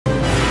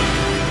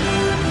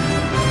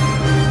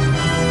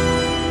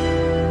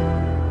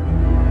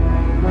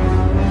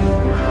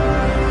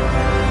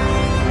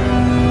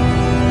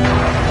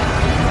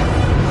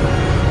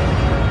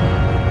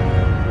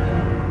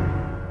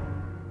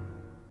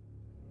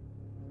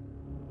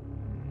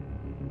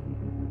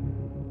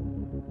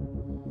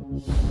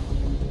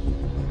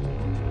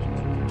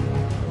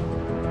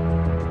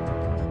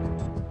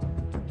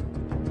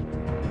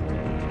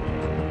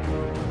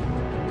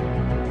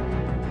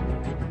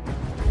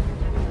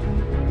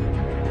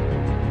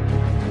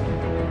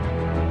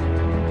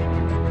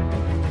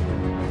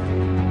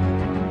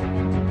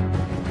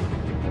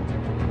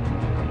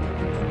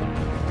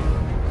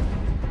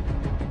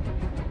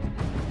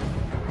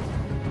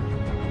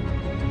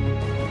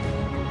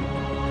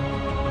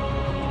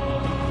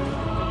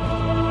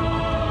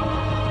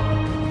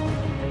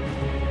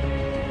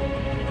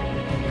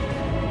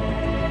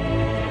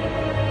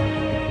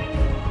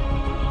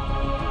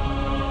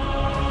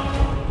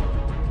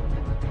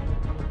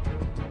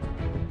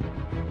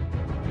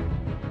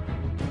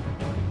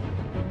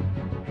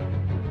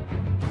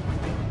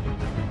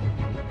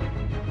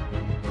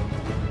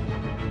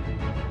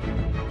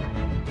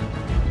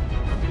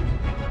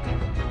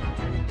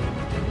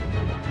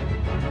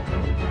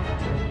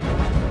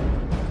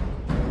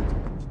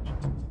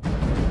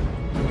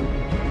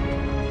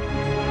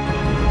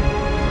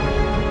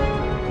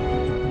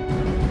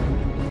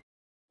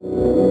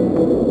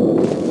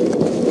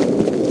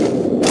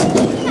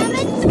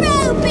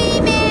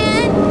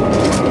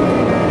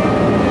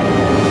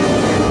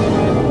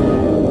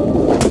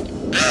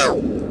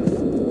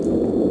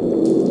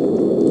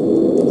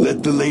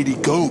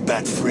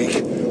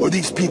Or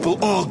these people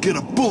all get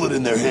a bullet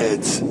in their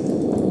heads.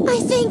 I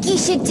think you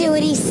should do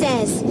what he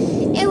says.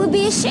 It would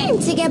be a shame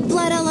to get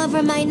blood all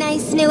over my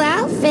nice new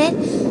outfit.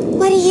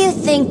 What do you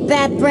think,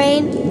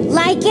 Batbrain?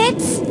 Like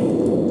it?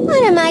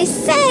 What am I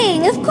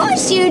saying? Of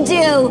course you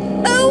do!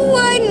 Who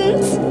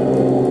wouldn't?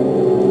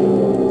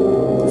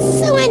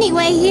 So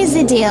anyway, here's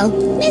the deal.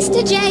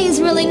 Mr. J is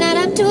really not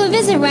up to a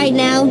visit right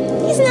now.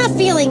 He's not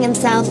feeling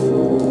himself.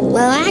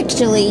 Well,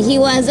 actually, he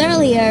was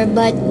earlier,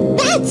 but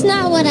that's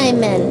not what I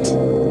meant.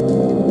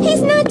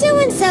 He's not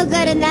doing so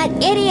good, and that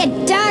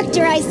idiot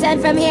doctor I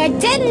sent from here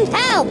didn't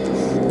help.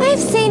 I've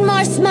seen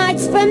more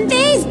smarts from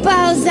these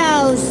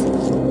bozos.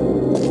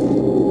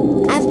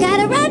 I've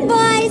gotta run,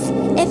 boys.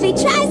 If he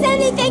tries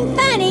anything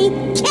funny,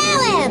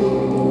 kill him!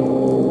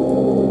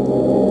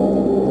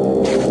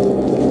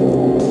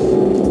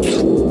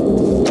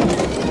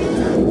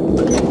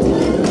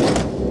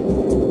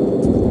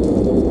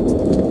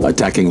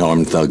 Attacking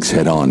armed thugs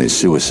head-on is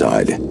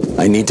suicide.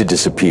 I need to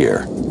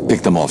disappear.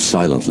 Pick them off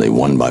silently,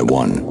 one by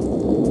one.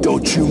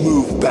 Don't you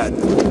move, Bat.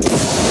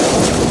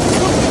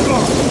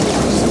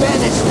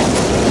 Spanish!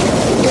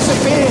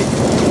 Disappeared!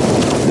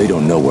 They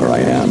don't know where I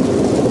am.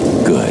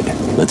 Good.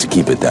 Let's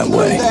keep it that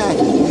way.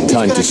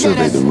 Time to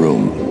survey the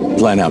room.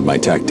 Plan out my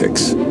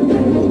tactics.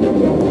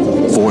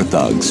 4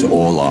 thugs,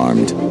 all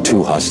armed.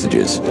 2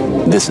 hostages.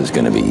 This is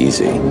gonna be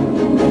easy.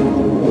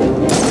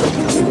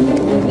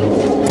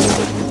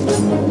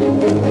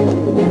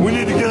 We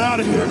need to get out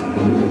of here.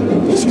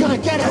 He's gonna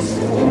get us!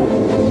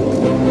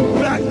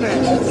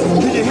 Batman!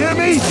 Can you hear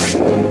me?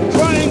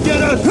 Try and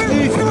get us!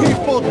 These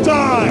people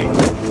die!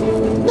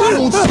 I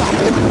won't stop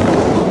him!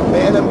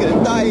 Man, I'm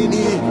gonna die in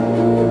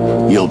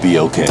here. You'll be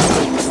okay.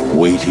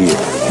 Wait here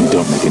and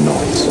don't make a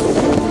noise.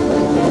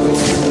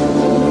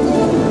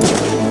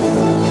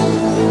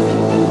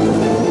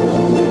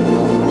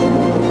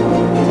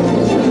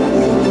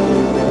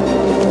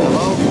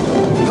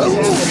 Hello?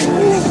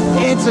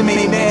 Answer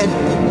me, man!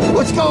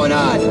 What's going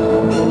on?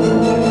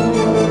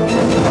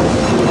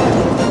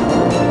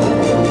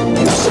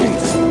 You're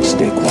safe.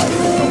 Stay quiet.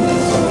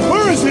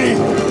 Where is he?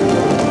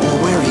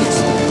 Where he is?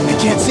 I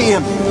can't see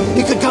him.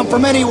 He could come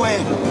from anywhere.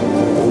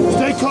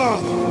 Stay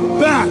calm.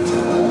 Back!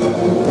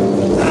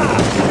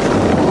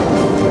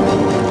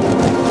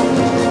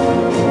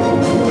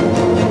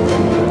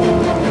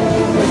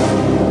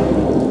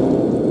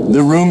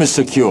 The room is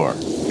secure.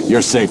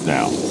 You're safe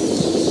now.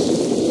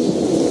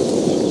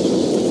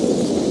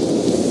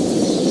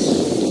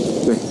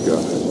 Thank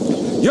God.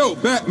 Yo,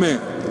 Batman!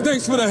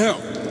 Thanks for the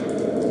help!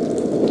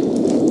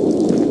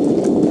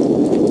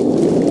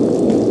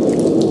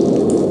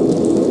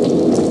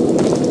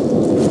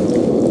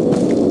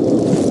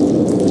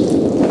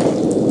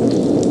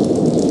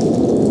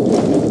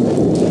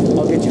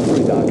 I'll get you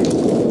through, Doc.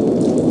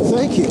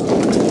 Thank you.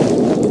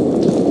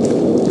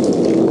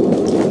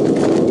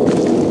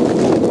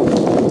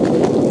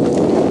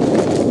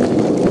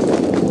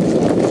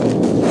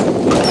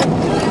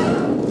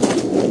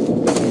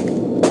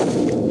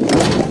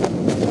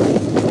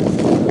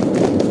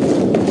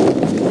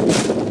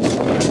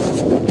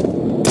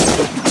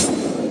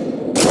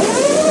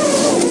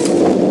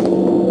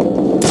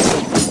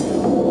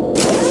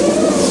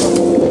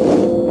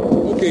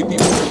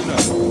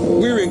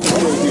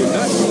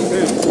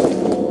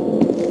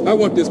 I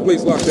want this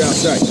place locked down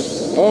tight.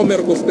 All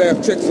medical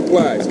staff check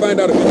supplies. Find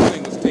out if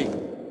anything was taken.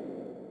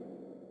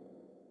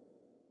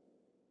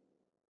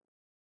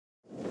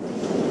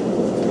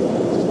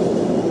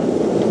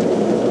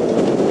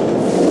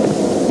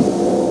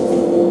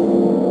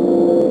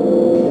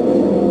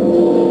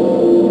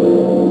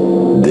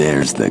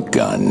 There's the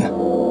gun.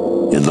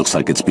 It looks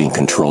like it's being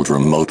controlled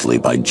remotely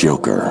by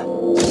Joker.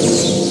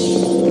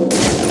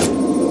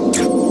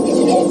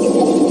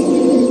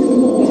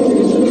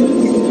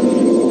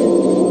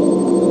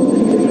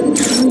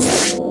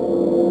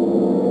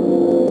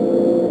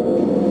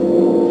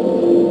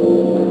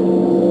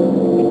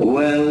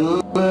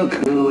 Well, look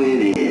who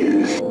it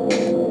is.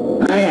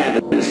 I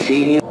haven't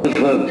seen you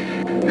for...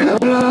 How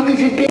long has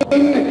it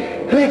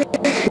been?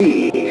 Let's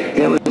see.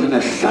 There was an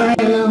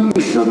asylum,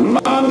 some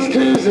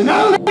monsters, and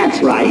oh,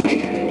 that's right.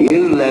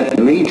 You left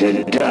me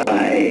to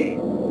die.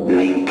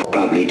 Now, you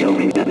probably don't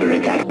remember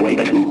it that way,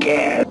 but who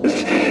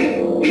cares?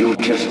 You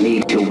just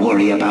need to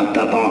worry about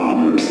the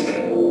bombs.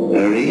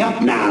 Hurry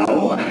up now.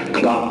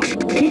 Clock's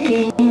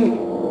ticking.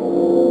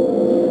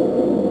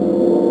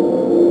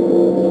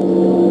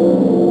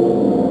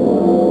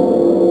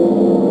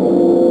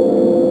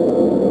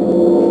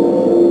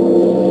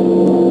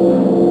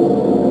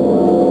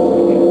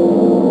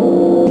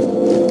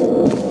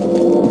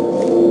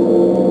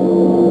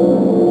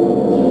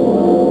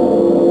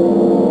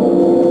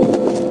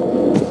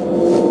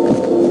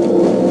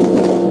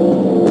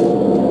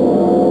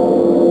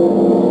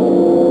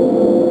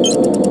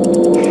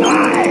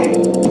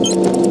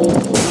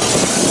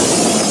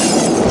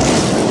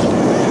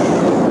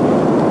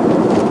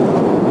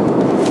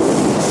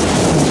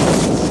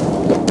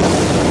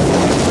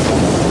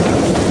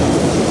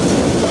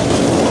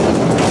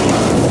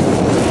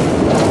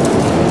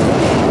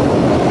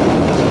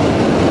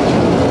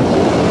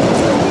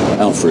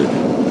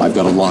 I've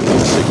got a locking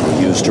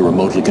signal used to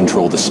remotely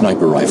control the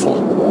sniper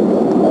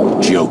rifle.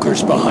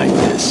 Joker's behind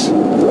this.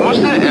 Was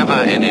there ever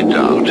any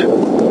doubt?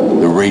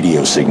 The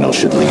radio signal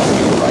should lead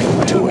me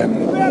right to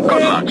him.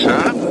 Good luck,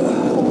 sir.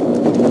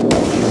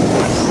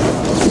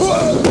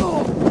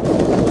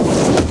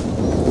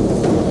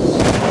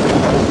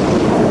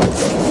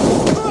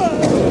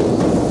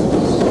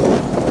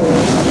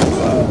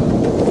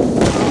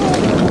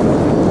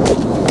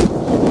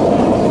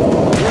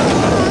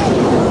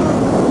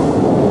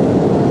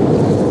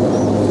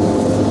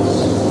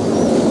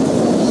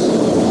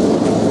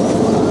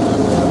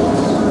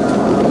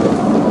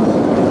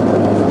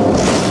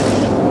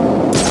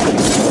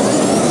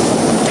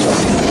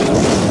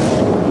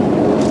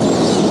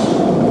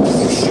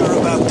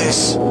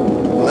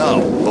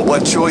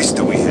 What choice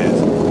do we have?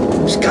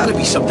 There's gotta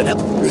be something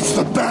else. It's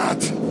the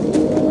bat!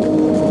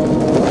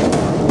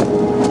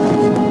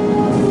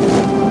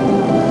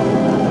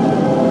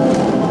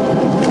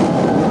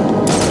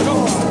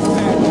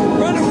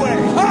 Run away!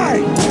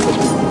 Hide!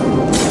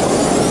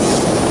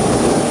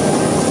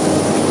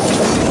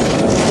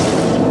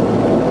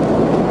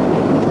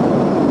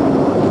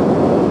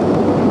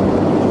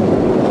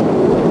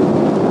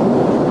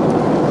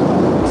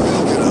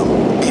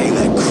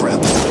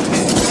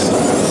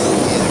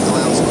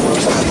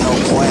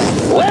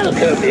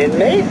 Welcome,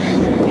 inmates.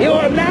 You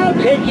are now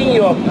taking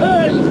your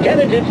first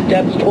tentative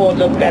steps towards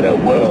a better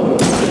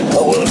world.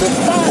 A world of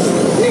fun,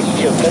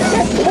 mischief, and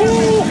that's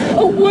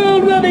a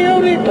world where the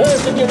only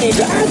person you need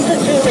to answer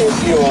to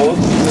is yours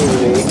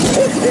truly.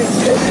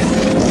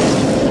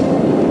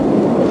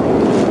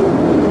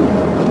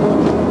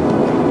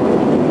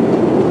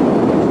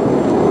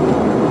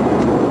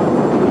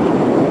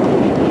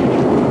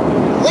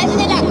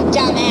 Listen up,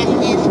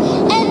 dumbasses,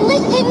 and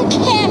listen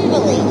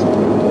carefully.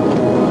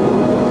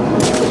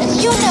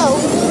 As you know,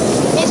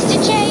 Mr.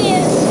 J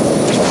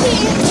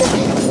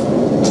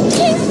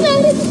he's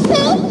not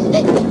himself.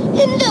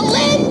 And the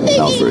last thing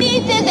Alfred, he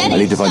needs is I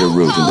need to find a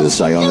route into the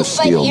Sionis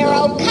steel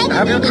mill.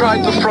 Have you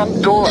tried the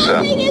front door,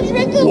 sir?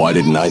 Why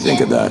didn't I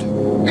think of that?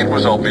 It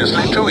was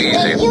obviously too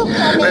easy.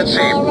 Let's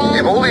see.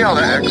 If all the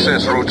other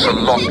access routes are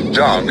locked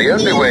down, the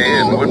only way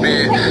in would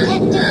be...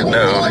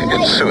 No,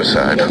 it's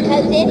suicide.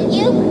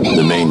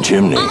 The main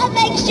chimney. I'll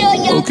make sure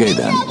your Okay,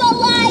 then.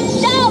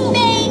 lives don't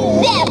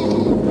mean zip.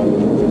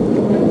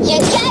 You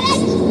got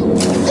it?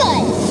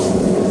 Good.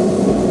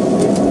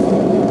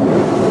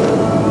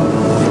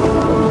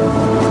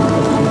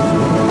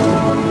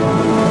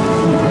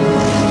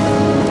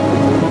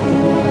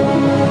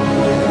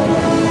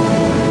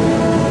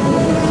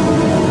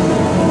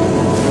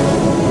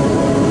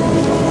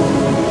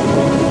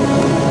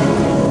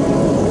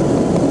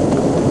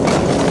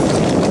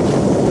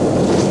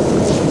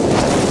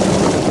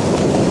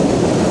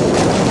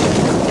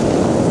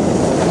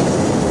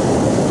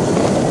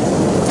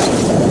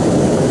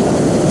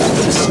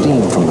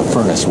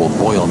 Will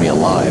boil me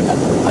alive.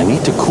 I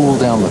need to cool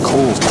down the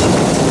coals.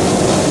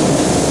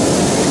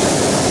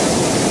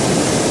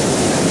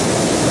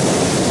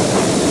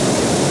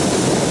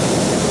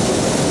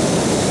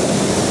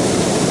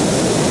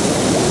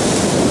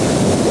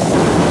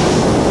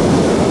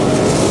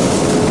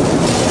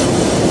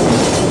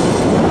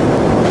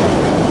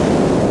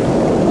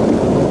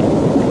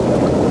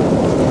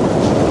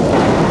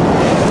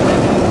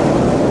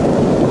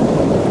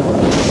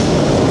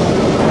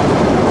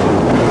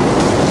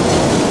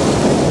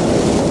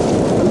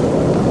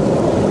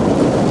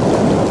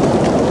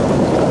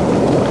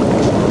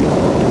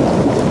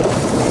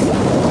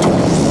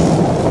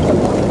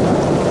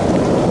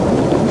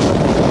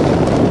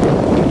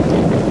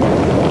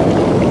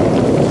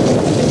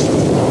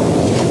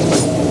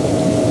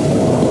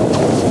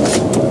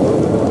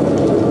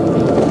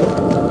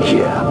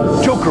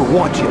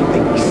 Want you to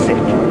make me sick.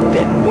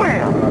 then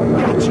wham!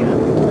 Gotcha.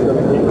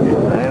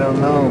 I don't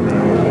know,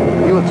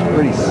 man. He looks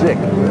pretty sick.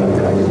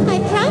 I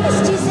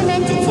promised you some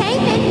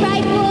entertainment,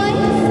 right, boy?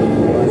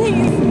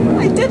 Please,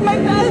 I did my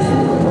best.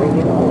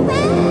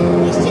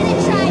 Well, you should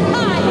have tried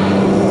harder.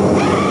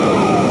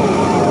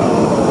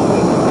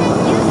 That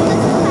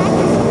useless clack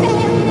has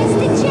failed,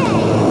 Mr. J.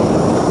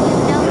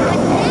 You know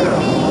what that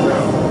means.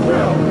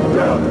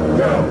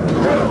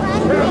 I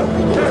think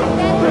we need to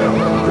better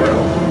that.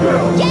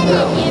 Get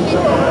in here,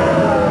 Mr.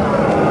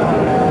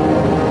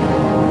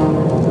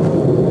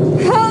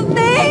 Help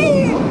me!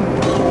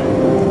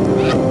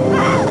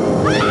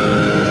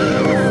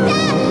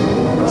 Stop!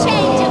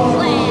 Change of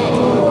plan.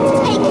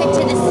 Take her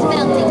to the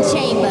smelting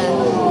chamber.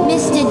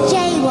 Mr. J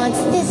wants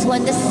this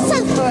one to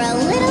suffer a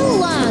little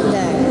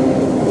longer.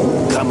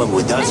 Coming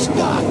with us,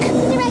 Doc.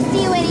 The rest of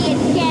you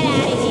idiots, get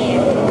out of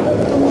here.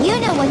 You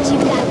know what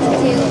you've